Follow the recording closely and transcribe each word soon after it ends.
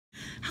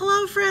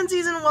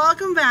Frenzies, and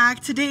welcome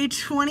back to day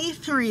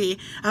 23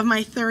 of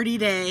my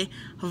 30-day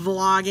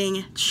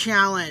vlogging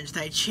challenge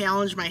that I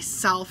challenged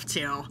myself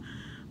to.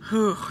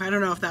 Whew, I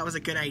don't know if that was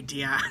a good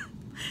idea.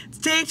 It's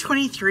day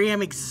 23,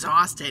 I'm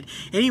exhausted.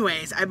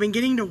 Anyways, I've been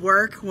getting to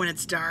work when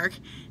it's dark,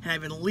 and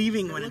I've been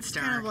leaving when it's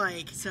dark. Kind of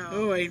like,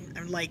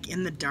 I'm like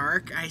in the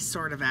dark. I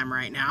sort of am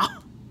right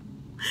now.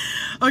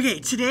 Okay,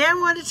 today I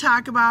want to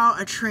talk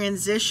about a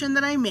transition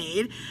that I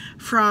made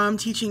from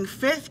teaching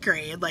 5th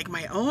grade, like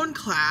my own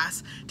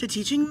class, to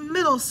teaching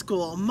middle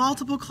school,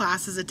 multiple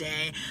classes a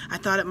day. I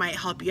thought it might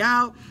help you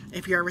out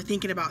if you're ever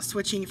thinking about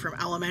switching from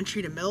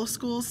elementary to middle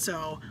school,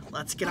 so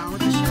let's get on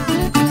with the show.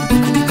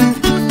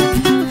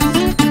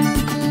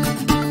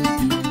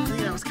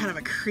 That was kind of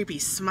a creepy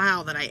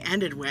smile that I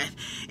ended with.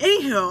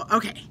 Anywho,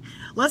 okay.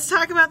 Let's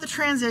talk about the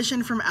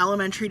transition from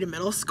elementary to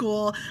middle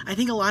school. I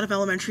think a lot of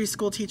elementary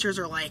school teachers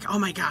are like, oh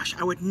my gosh,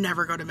 I would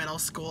never go to middle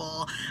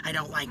school. I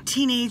don't like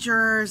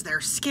teenagers.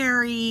 They're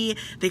scary.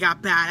 They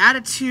got bad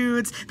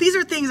attitudes. These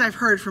are things I've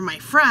heard from my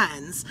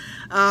friends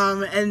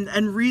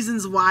and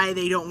reasons why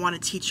they don't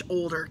want to teach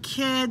older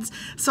kids.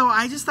 So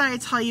I just thought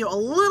I'd tell you a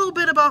little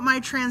bit about my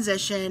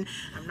transition.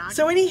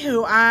 So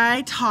anywho,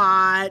 I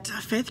taught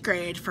 5th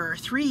grade for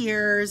 3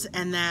 years,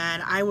 and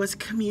then I was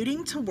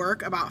commuting to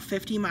work about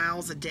 50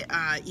 miles a day,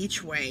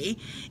 each way,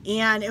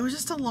 and it was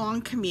just a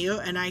long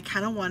commute, and I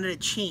kind of wanted to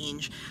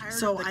change.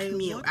 So I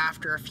commute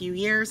after a few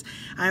years.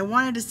 I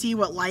wanted to see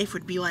what life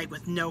would be like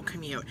with no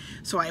commute.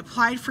 So I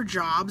applied for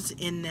jobs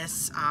in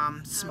this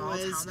small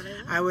town.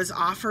 I was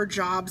offered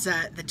jobs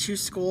at the 2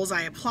 schools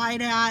I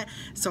applied at,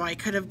 so I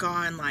could have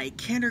gone like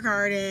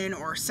kindergarten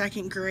or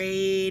 2nd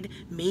grade,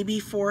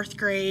 maybe 4th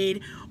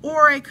grade,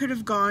 or I could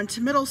have gone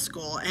to middle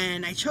school,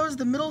 and I chose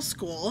the middle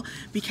school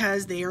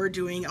because they are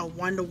doing a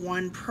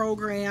one-to-one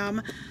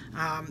program.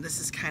 This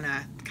is kind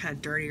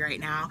of dirty right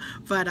now,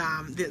 but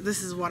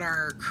this is what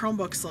our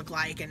Chromebooks look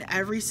like, and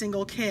every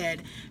single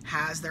kid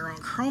has their own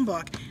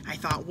Chromebook. I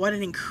thought, what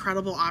an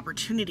incredible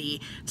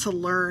opportunity to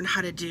learn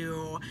how to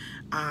do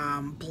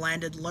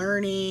blended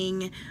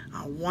learning,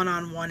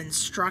 one-on-one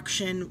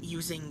instruction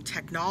using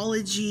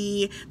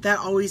technology. That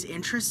always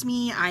interests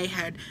me. I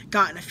had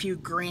gotten a few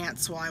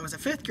grants while I was a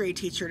 5th grade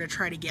teacher to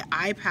try to get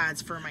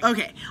iPads for my...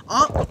 Okay,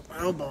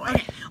 oh boy.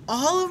 Okay.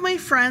 All of my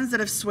friends that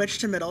have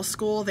switched to middle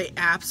school, they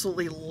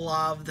absolutely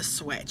love the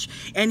switch.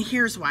 And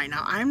here's why.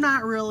 Now, I'm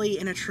not really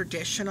in a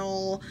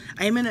traditional...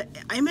 I'm in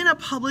a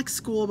public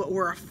school, but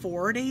we're a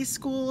 4-day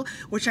school,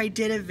 which I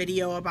did a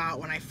video about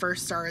when I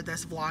first started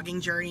this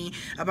vlogging journey,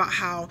 about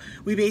how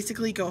we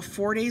basically go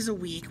 4 days a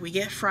week. We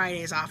get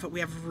Fridays off, but we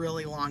have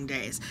really long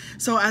days.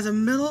 So as a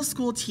middle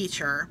school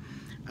teacher,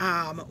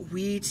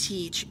 we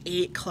teach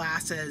 8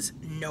 classes,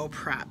 no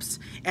preps.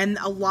 And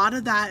a lot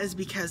of that is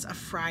because of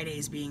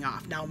Fridays being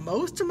off. Now,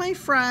 most of my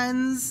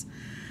friends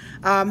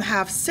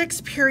have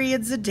 6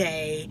 periods a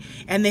day,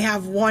 and they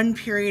have 1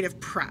 period of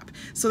prep.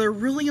 So they're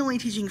really only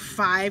teaching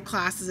 5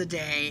 classes a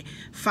day,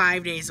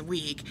 5 days a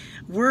week.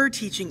 We're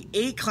teaching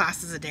 8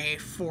 classes a day,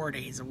 4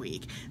 days a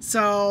week.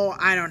 So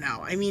I don't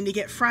know. I mean, to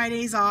get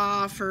Fridays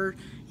off, or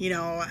you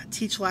know,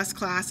 teach less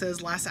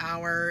classes, less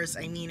hours.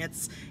 I mean,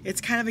 it's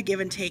kind of a give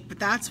and take, but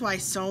that's why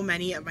so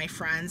many of my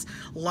friends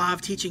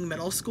love teaching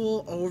middle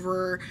school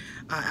over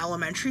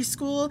elementary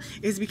school,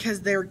 is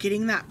because they're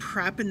getting that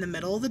prep in the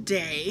middle of the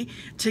day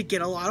to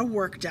get a lot of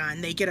work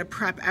done. They get a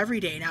prep every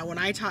day. Now, when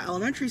I taught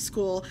elementary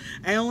school,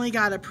 I only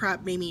got a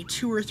prep maybe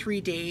 2 or 3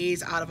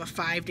 days out of a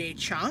 5-day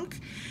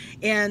chunk.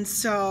 And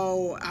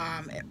so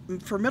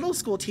for middle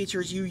school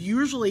teachers, you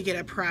usually get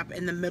a prep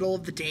in the middle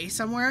of the day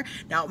somewhere.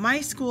 Now, at my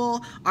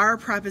school, our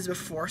prep is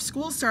before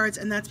school starts,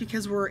 and that's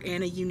because we're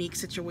in a unique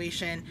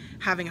situation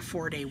having a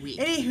 4-day week.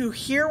 Anywho,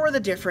 here were the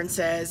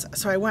differences.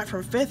 So I went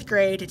from 5th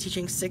grade to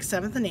teaching 6th,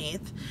 7th, and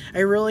 8th. I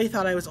really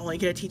thought I was only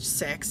going to teach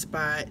 6,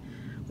 but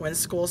when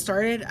school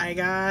started, I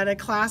got a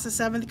class of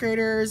 7th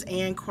graders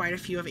and quite a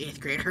few of 8th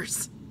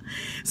graders.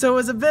 So it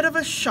was a bit of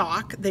a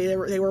shock. They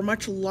were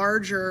much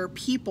larger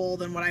people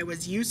than what I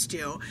was used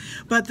to,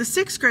 but the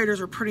 6th graders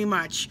were pretty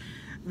much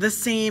the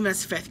same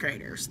as 5th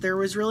graders. There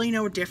was really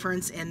no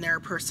difference in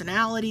their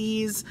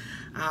personalities.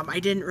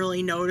 I didn't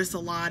really notice a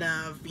lot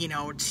of, you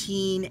know,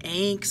 teen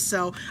angst.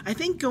 So I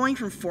think going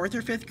from 4th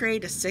or 5th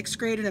grade to 6th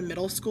grade in a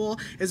middle school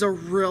is a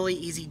really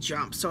easy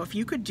jump. So if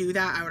you could do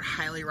that, I would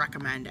highly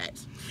recommend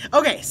it.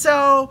 Okay,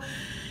 so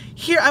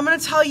here, I'm going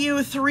to tell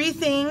you 3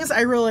 things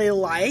I really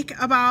like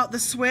about the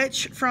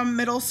switch from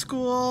middle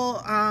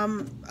school,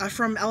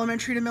 from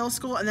elementary to middle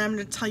school, and then I'm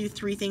going to tell you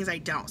 3 things I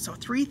don't. So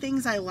 3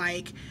 things I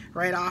like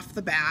right off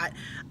the bat.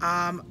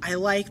 I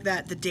like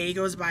that the day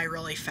goes by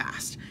really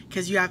fast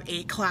because you have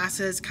 8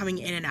 classes coming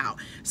in and out.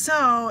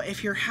 So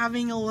if you're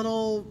having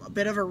a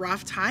bit of a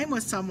rough time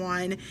with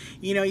someone,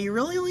 you know, you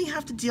really only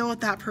have to deal with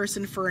that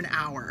person for an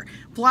hour.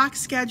 Block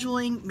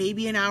scheduling,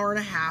 maybe an hour and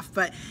a half,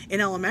 but in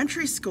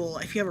elementary school,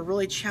 if you have a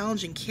really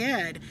challenging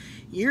kid,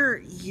 you're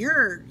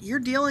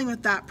dealing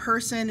with that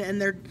person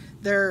and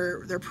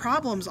their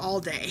problems all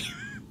day.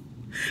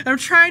 I'm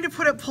trying to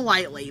put it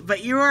politely,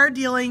 but you are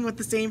dealing with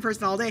the same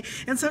person all day.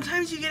 And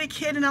sometimes you get a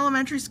kid in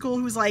elementary school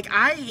who's like,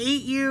 I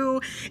hate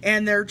you,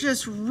 and they're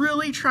just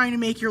really trying to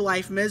make your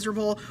life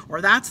miserable,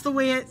 or that's the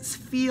way it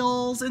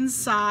feels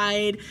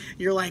inside.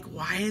 You're like,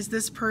 why is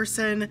this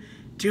person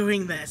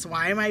doing this?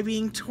 Why am I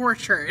being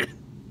tortured?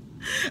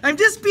 I'm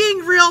just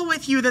being real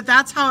with you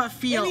that's how it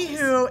feels.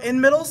 Anywho,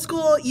 in middle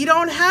school, you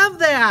don't have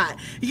that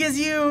because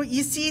you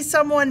see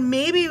someone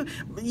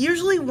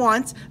usually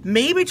once,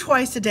 maybe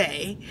twice a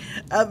day.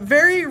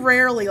 Very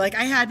rarely, like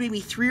I had maybe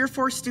 3 or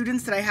 4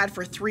 students that I had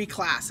for 3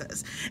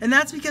 classes. And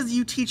that's because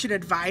you teach an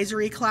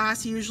advisory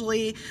class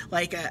usually,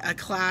 like a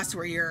class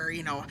where you're,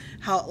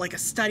 like a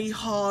study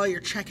hall, you're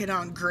checking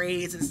on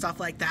grades and stuff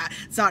like that.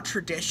 It's not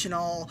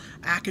traditional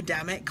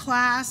academic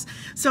class.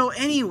 So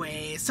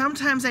anyway,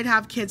 sometimes I'd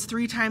have kids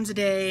 3 times a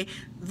day,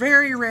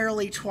 very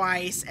rarely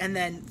twice, and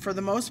then for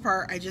the most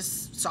part I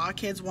just saw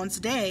kids once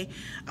a day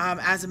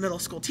as a middle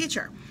school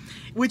teacher,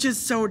 which is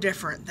so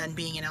different than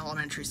being in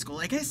elementary school.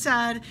 Like I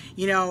said,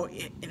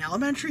 in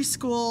elementary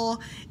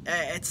school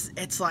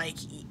it's like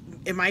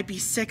it might be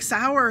 6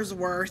 hours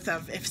worth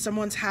of if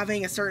someone's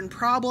having a certain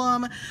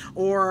problem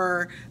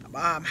or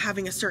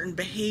having a certain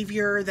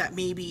behavior that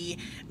maybe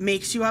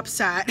makes you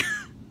upset.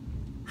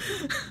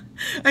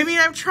 I mean,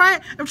 I'm trying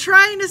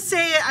to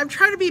say it, I'm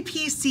trying to be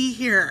PC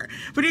here,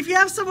 but if you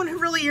have someone who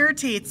really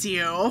irritates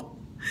you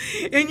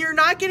and you're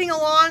not getting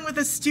along with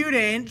a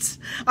student,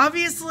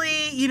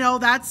 obviously,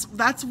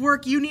 that's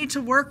work you need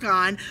to work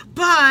on,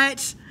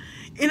 but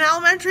in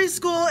elementary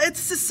school,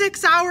 it's a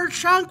 6-hour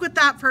chunk with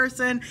that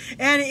person,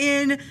 and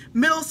in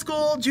middle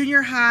school,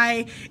 junior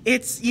high,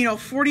 it's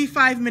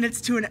 45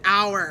 minutes to an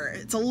hour.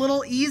 It's a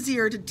little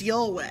easier to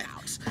deal with.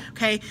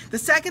 Okay, the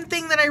second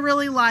thing that I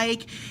really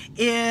like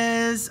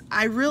is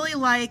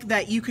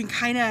that you can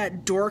kind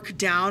of dork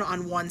down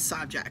on one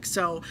subject.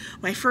 So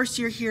my first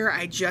year here,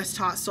 I just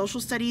taught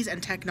social studies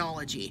and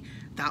technology.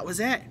 That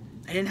was it.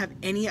 I didn't have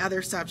any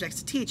other subjects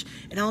to teach.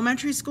 In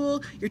elementary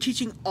school, you're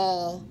teaching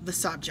all the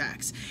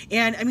subjects.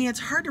 And I mean, it's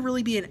hard to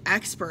really be an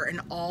expert in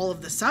all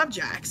of the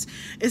subjects,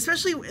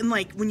 especially in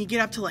when you get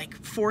up to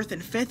 4th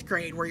and 5th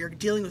grade where you're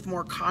dealing with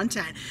more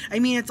content. I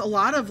mean, it's a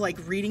lot of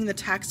reading the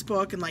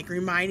textbook and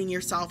reminding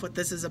yourself what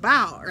this is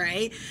about,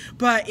 right?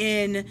 But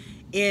in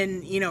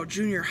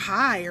junior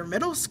high or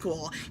middle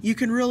school, you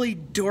can really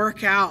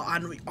dork out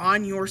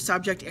on your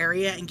subject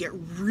area and get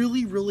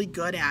really, really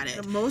good at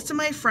it. Most of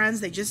my friends,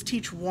 they just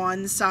teach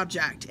one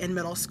subject in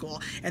middle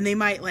school, and they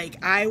might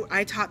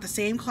I taught the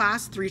same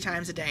class 3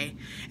 times a day,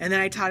 and then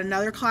I taught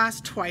another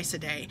class twice a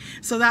day.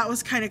 So that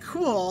was kind of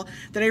cool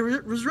that I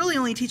was really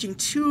only teaching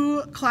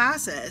 2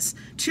 classes,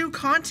 2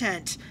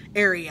 content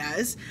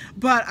areas,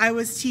 but I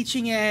was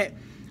teaching it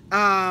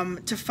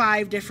to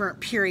 5 different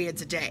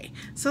periods a day.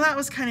 So that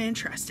was kind of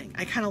interesting.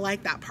 I kind of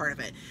like that part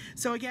of it.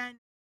 So again,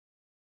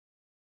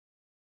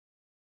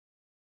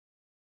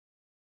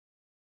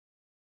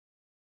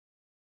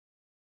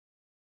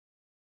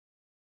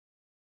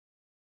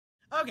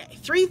 okay,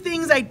 3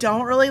 things I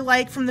don't really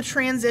like from the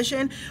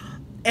transition.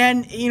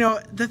 And,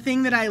 the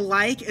thing that I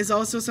like is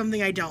also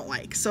something I don't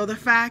like. So the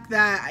fact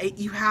that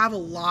you have a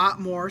lot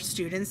more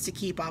students to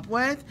keep up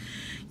with,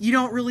 you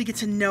don't really get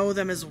to know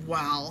them as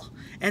well.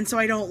 And so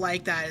I don't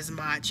like that as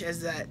much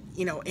as that,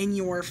 in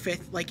your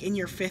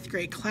 5th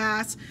grade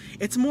class,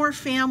 it's more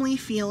family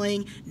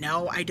feeling.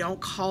 No, I don't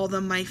call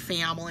them my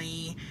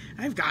family.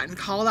 I've gotten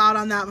called out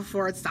on that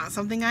before. It's not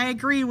something I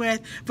agree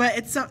with, but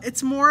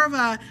it's more of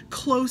a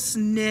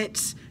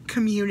close-knit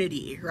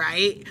community,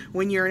 right?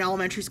 When you're an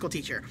elementary school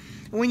teacher.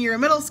 When you're a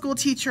middle school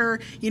teacher,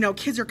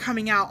 kids are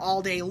coming out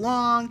all day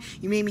long.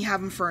 You maybe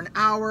have them for an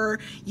hour.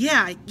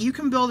 Yeah, you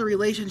can build a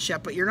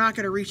relationship, but you're not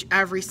going to reach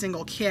every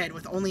single kid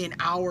with only an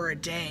hour a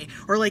day.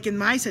 Or in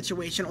my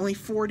situation, only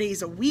 4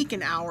 days a week,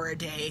 an hour a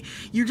day.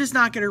 You're just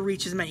not going to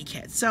reach as many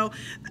kids. So,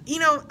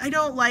 I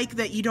don't like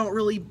that you don't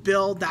really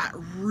build that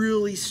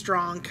really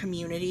strong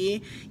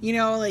community,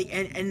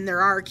 and there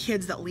are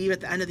kids that leave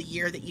at the end of the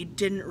year that you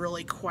didn't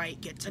really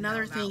quite get to know.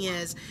 Another thing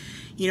is,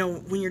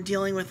 when you're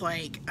dealing with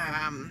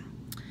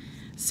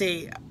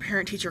say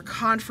parent-teacher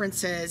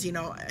conferences,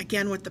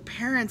 again with the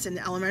parents in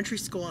elementary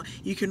school,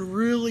 you can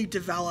really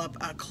develop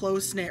a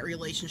close-knit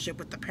relationship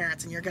with the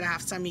parents, and you're going to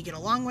have some you get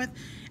along with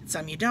and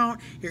some you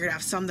don't. You're going to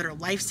have some that are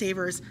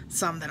lifesavers,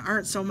 some that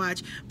aren't so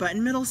much. But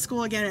in middle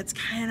school, again, it's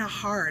kind of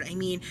hard. I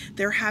mean,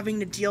 they're having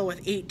to deal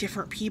with 8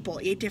 different people,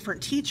 8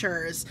 different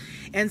teachers,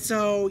 and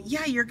so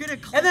yeah, you're going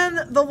to. And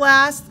then the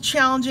last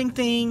challenging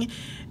thing,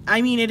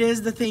 I mean, it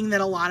is the thing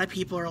that a lot of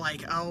people are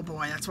like, oh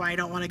boy, that's why I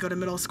don't want to go to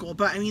middle school.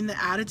 But I mean,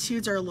 the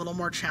attitudes are a little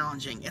more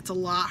challenging. It's a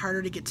lot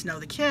harder to get to know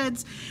the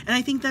kids. And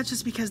I think that's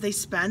just because they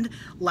spend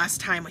less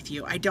time with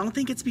you. I don't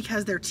think it's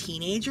because they're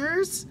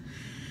teenagers.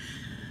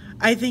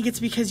 I think it's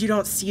because you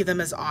don't see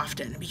them as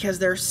often, because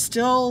they're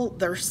still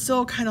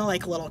kind of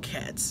like little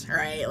kids,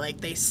 right?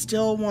 Like they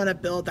still want to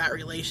build that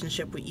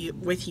relationship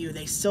with you.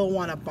 They still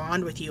want to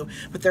bond with you,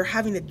 but they're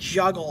having to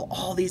juggle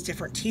all these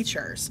different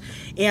teachers.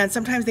 And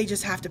sometimes they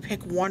just have to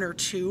pick one or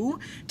two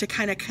to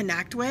kind of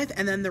connect with,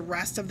 and then the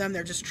rest of them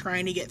they're just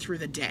trying to get through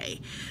the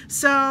day.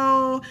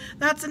 So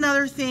that's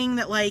another thing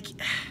that, like,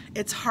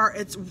 it's hard,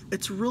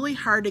 it's really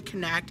hard to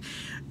connect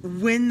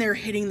when they're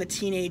hitting the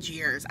teenage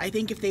years. I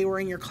think if they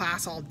were in your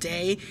class all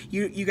day,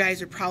 you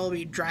guys would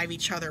probably drive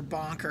each other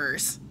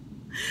bonkers.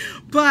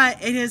 But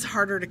it is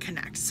harder to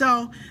connect.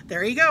 So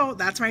there you go.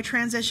 That's my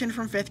transition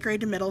from 5th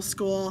grade to middle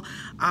school.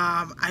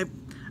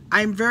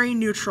 I'm very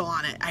neutral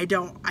on it. I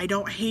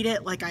don't hate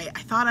it. Like I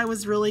thought I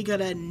was really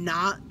gonna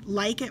not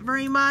like it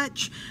very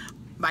much.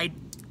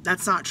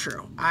 That's not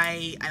true.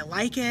 I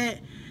like it.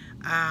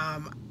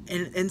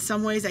 In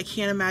some ways, I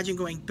can't imagine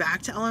going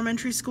back to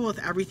elementary school with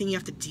everything you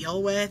have to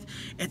deal with.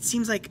 It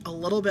seems like a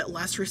little bit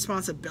less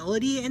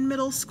responsibility in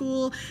middle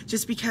school,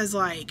 just because,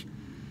 like,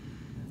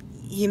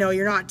 you know,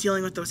 you're not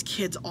dealing with those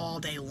kids all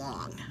day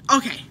long.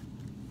 Okay.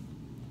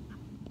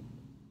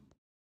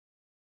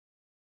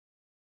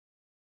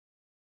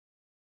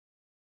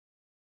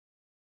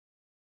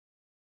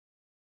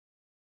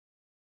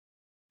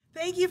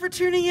 Thank you for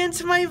tuning in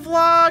to my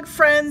vlog,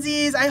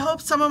 Frenzies. I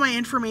hope some of my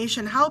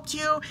information helped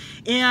you.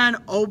 And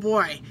oh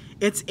boy,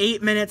 it's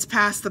 8 minutes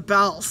past the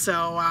bell.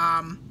 So,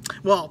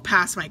 well,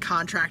 past my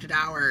contracted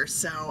hours.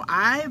 So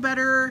I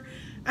better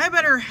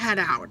head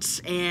out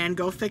and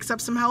go fix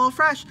up some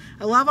HelloFresh.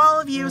 I love all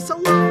of you. So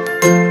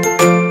long.